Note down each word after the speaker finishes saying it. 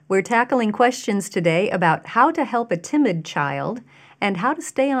We're tackling questions today about how to help a timid child and how to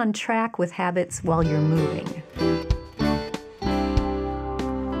stay on track with habits while you're moving.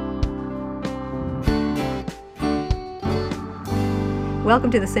 Welcome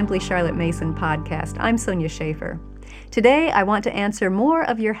to the Simply Charlotte Mason podcast. I'm Sonia Schaefer. Today, I want to answer more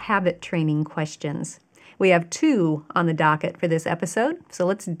of your habit training questions. We have 2 on the docket for this episode, so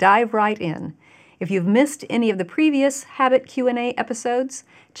let's dive right in. If you've missed any of the previous Habit Q&A episodes,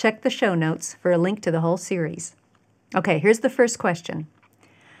 check the show notes for a link to the whole series. Okay, here's the first question.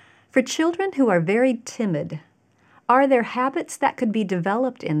 For children who are very timid, are there habits that could be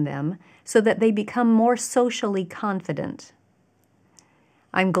developed in them so that they become more socially confident?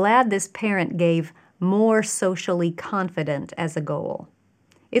 I'm glad this parent gave more socially confident as a goal.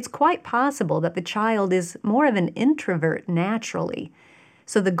 It's quite possible that the child is more of an introvert naturally.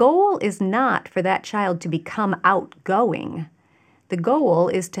 So the goal is not for that child to become outgoing. The goal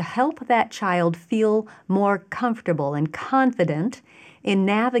is to help that child feel more comfortable and confident in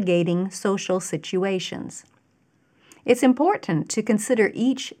navigating social situations. It's important to consider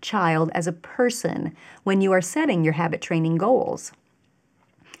each child as a person when you are setting your habit training goals.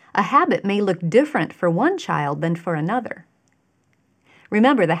 A habit may look different for one child than for another.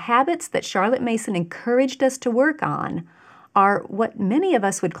 Remember, the habits that Charlotte Mason encouraged us to work on are what many of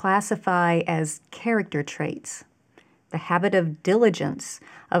us would classify as character traits. The habit of diligence,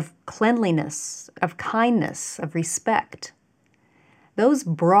 of cleanliness, of kindness, of respect. Those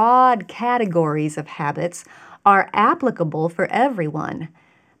broad categories of habits are applicable for everyone,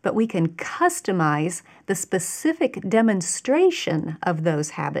 but we can customize the specific demonstration of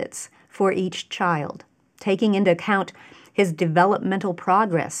those habits for each child, taking into account his developmental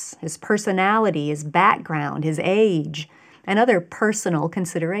progress, his personality, his background, his age, and other personal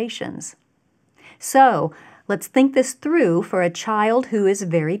considerations. So, let's think this through for a child who is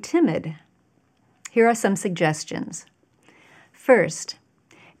very timid. Here are some suggestions. First,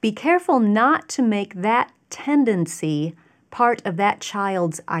 be careful not to make that tendency part of that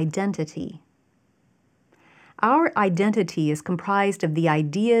child's identity. Our identity is comprised of the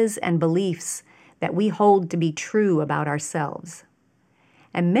ideas and beliefs that we hold to be true about ourselves.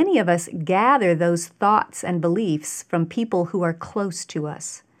 And many of us gather those thoughts and beliefs from people who are close to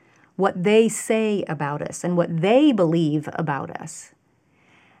us, what they say about us and what they believe about us.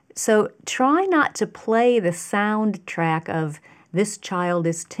 So try not to play the soundtrack of "this child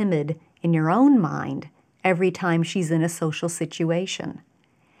is timid" in your own mind every time she's in a social situation.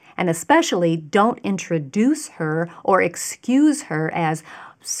 And especially don't introduce her or excuse her as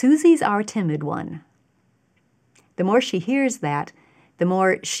 "Susie's our timid one." The more she hears that, the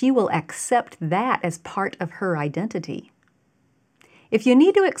more she will accept that as part of her identity. If you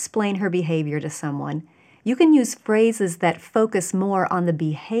need to explain her behavior to someone, you can use phrases that focus more on the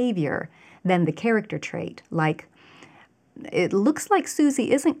behavior than the character trait, like, "It looks like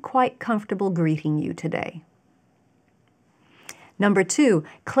Susie isn't quite comfortable greeting you today." Number 2,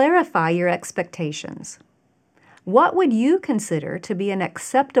 clarify your expectations. What would you consider to be an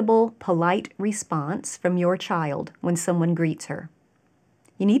acceptable, polite response from your child when someone greets her?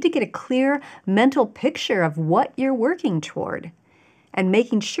 You need to get a clear mental picture of what you're working toward and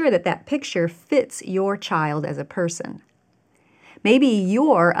making sure that that picture fits your child as a person. Maybe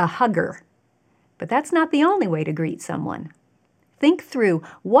you're a hugger, but that's not the only way to greet someone. Think through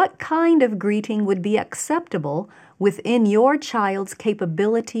what kind of greeting would be acceptable within your child's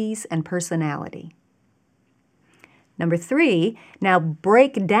capabilities and personality. Number 3, now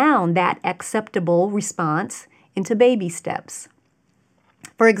break down that acceptable response into baby steps.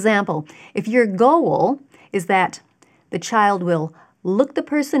 For example, if your goal is that the child will look the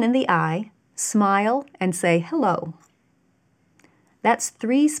person in the eye, smile, and say hello, that's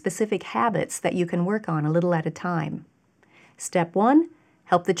 3 specific habits that you can work on a little at a time. Step 1,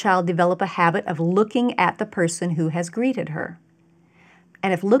 help the child develop a habit of looking at the person who has greeted her.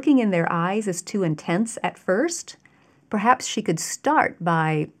 And if looking in their eyes is too intense at first, perhaps she could start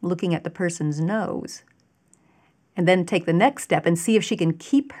by looking at the person's nose. And then take the next step and see if she can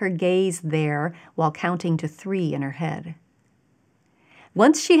keep her gaze there while counting to 3 in her head.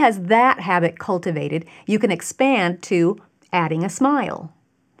 Once she has that habit cultivated, you can expand to adding a smile.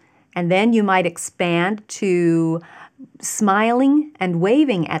 And then you might expand to smiling and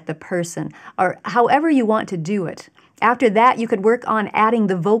waving at the person, or however you want to do it. After that, you could work on adding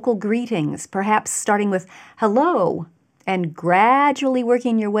the vocal greetings, perhaps starting with hello, and gradually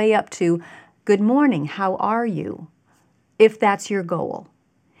working your way up to good morning, how are you, if that's your goal.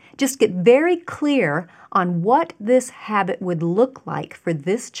 Just get very clear on what this habit would look like for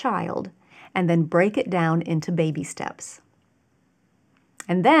this child, and then break it down into baby steps.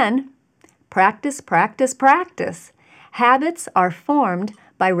 And then, practice, practice, practice. Habits are formed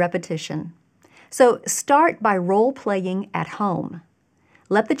by repetition. So start by role-playing at home.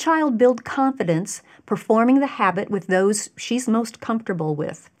 Let the child build confidence performing the habit with those she's most comfortable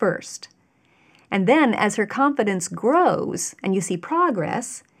with first. And then, as her confidence grows and you see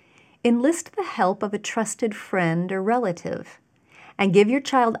progress, enlist the help of a trusted friend or relative and give your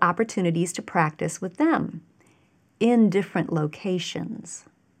child opportunities to practice with them in different locations.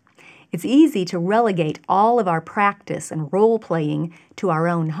 It's easy to relegate all of our practice and role-playing to our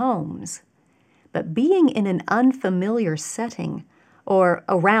own homes. But being in an unfamiliar setting or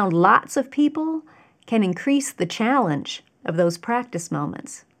around lots of people can increase the challenge of those practice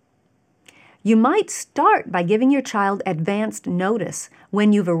moments. You might start by giving your child advanced notice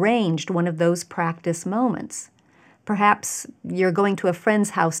when you've arranged one of those practice moments. Perhaps you're going to a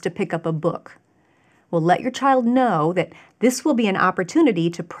friend's house to pick up a book. Well, let your child know that this will be an opportunity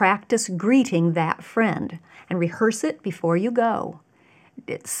to practice greeting that friend and rehearse it before you go.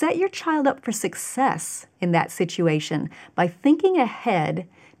 Set your child up for success in that situation by thinking ahead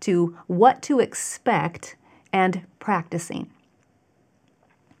to what to expect and practicing.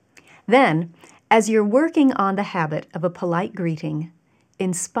 Then, as you're working on the habit of a polite greeting,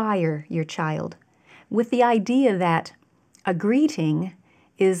 inspire your child with the idea that a greeting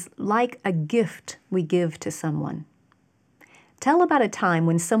is like a gift we give to someone. Tell about a time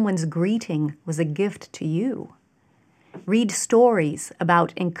when someone's greeting was a gift to you. Read stories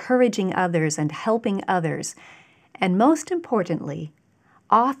about encouraging others and helping others. And most importantly,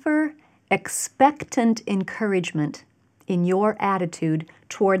 offer expectant encouragement in your attitude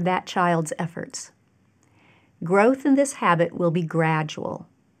toward that child's efforts. Growth in this habit will be gradual.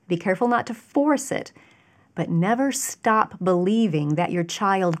 Be careful not to force it, but never stop believing that your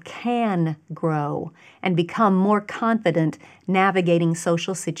child can grow and become more confident navigating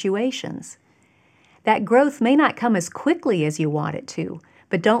social situations. That growth may not come as quickly as you want it to,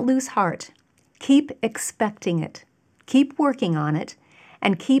 but don't lose heart. Keep expecting it, keep working on it,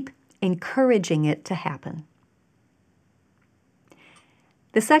 and keep encouraging it to happen.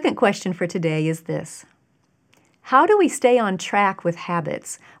 The second question for today is this: how do we stay on track with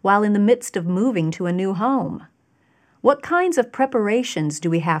habits while in the midst of moving to a new home? What kinds of preparations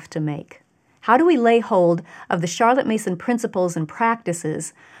do we have to make? How do we lay hold of the Charlotte Mason principles and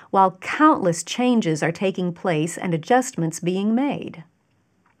practices while countless changes are taking place and adjustments being made?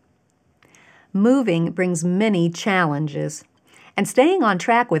 Moving brings many challenges, and staying on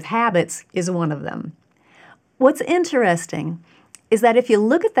track with habits is one of them. What's interesting is that if you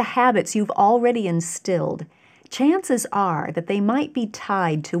look at the habits you've already instilled, chances are that they might be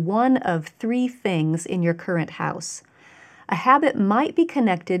tied to one of three things in your current house. A habit might be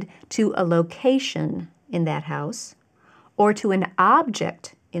connected to a location in that house, or to an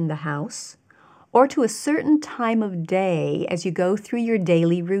object in the house, or to a certain time of day as you go through your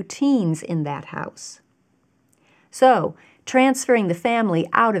daily routines in that house. So, transferring the family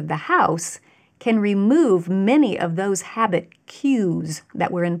out of the house can remove many of those habit cues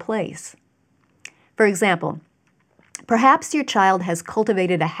that were in place. For example, perhaps your child has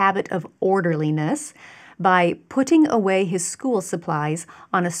cultivated a habit of orderliness by putting away his school supplies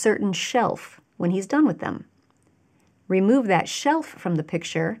on a certain shelf when he's done with them. Remove that shelf from the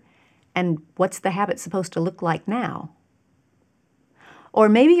picture, and what's the habit supposed to look like now? Or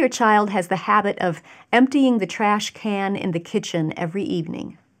maybe your child has the habit of emptying the trash can in the kitchen every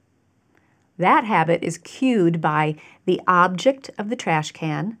evening. That habit is cued by the object of the trash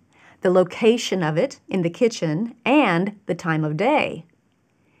can, the location of it in the kitchen, and the time of day.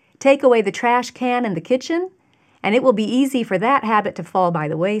 Take away the trash can in the kitchen, and it will be easy for that habit to fall by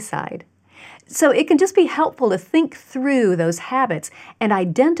the wayside. So it can just be helpful to think through those habits and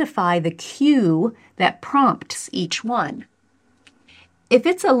identify the cue that prompts each one. If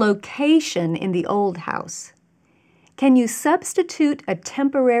it's a location in the old house, can you substitute a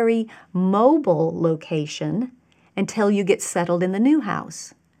temporary mobile location until you get settled in the new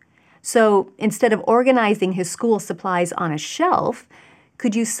house? So instead of organizing his school supplies on a shelf,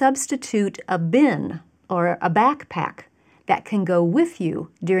 could you substitute a bin or a backpack that can go with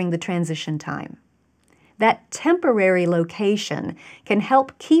you during the transition time? That temporary location can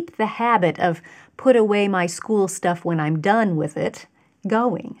help keep the habit of put away my school stuff when I'm done with it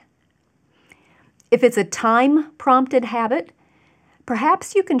going. If it's a time-prompted habit,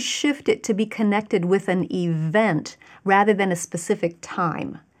 perhaps you can shift it to be connected with an event rather than a specific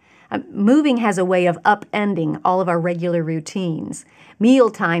time. Moving has a way of upending all of our regular routines. Meal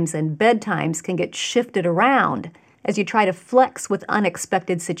times and bedtimes can get shifted around as you try to flex with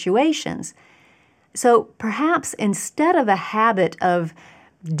unexpected situations. So perhaps instead of a habit of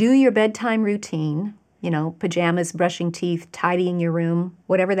do your bedtime routine, pajamas, brushing teeth, tidying your room,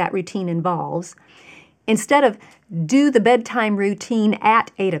 whatever that routine involves. Instead of do the bedtime routine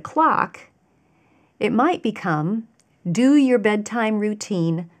at 8 o'clock, it might become do your bedtime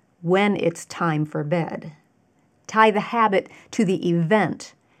routine when it's time for bed. Tie the habit to the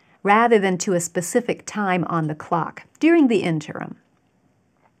event rather than to a specific time on the clock during the interim.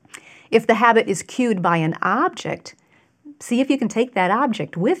 If the habit is cued by an object, see if you can take that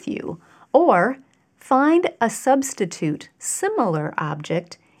object with you, or find a substitute, similar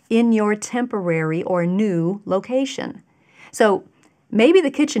object in your temporary or new location. So maybe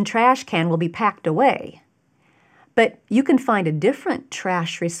the kitchen trash can will be packed away, but you can find a different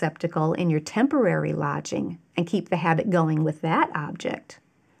trash receptacle in your temporary lodging and keep the habit going with that object.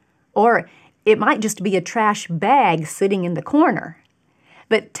 Or it might just be a trash bag sitting in the corner.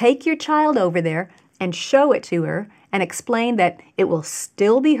 But take your child over there and show it to her and explain that it will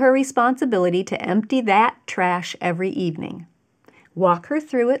still be her responsibility to empty that trash every evening. Walk her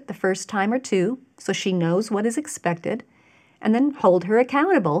through it the first time or two so she knows what is expected, and then hold her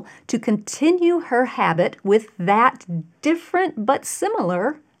accountable to continue her habit with that different but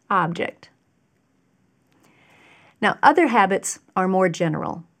similar object. Now, other habits are more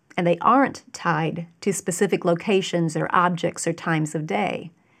general, and they aren't tied to specific locations or objects or times of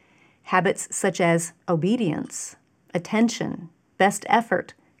day. Habits such as obedience, attention, best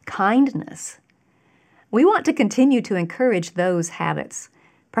effort, kindness. We want to continue to encourage those habits,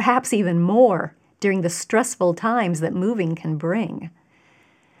 perhaps even more during the stressful times that moving can bring.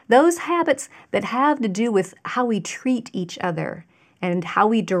 Those habits that have to do with how we treat each other and how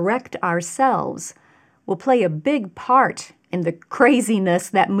we direct ourselves will play a big part in the craziness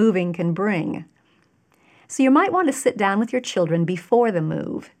that moving can bring. So you might want to sit down with your children before the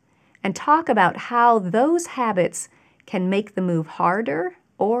move and talk about how those habits can make the move harder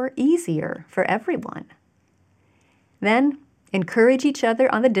or easier for everyone. Then encourage each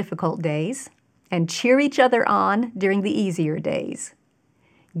other on the difficult days and cheer each other on during the easier days.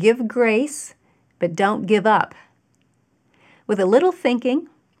 Give grace, but don't give up. With a little thinking,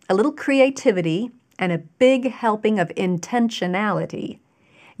 a little creativity, and a big helping of intentionality,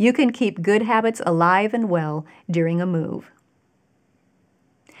 you can keep good habits alive and well during a move.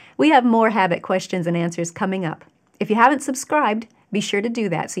 We have more habit questions and answers coming up. If you haven't subscribed, be sure to do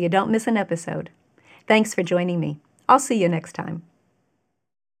that so you don't miss an episode. Thanks for joining me. I'll see you next time.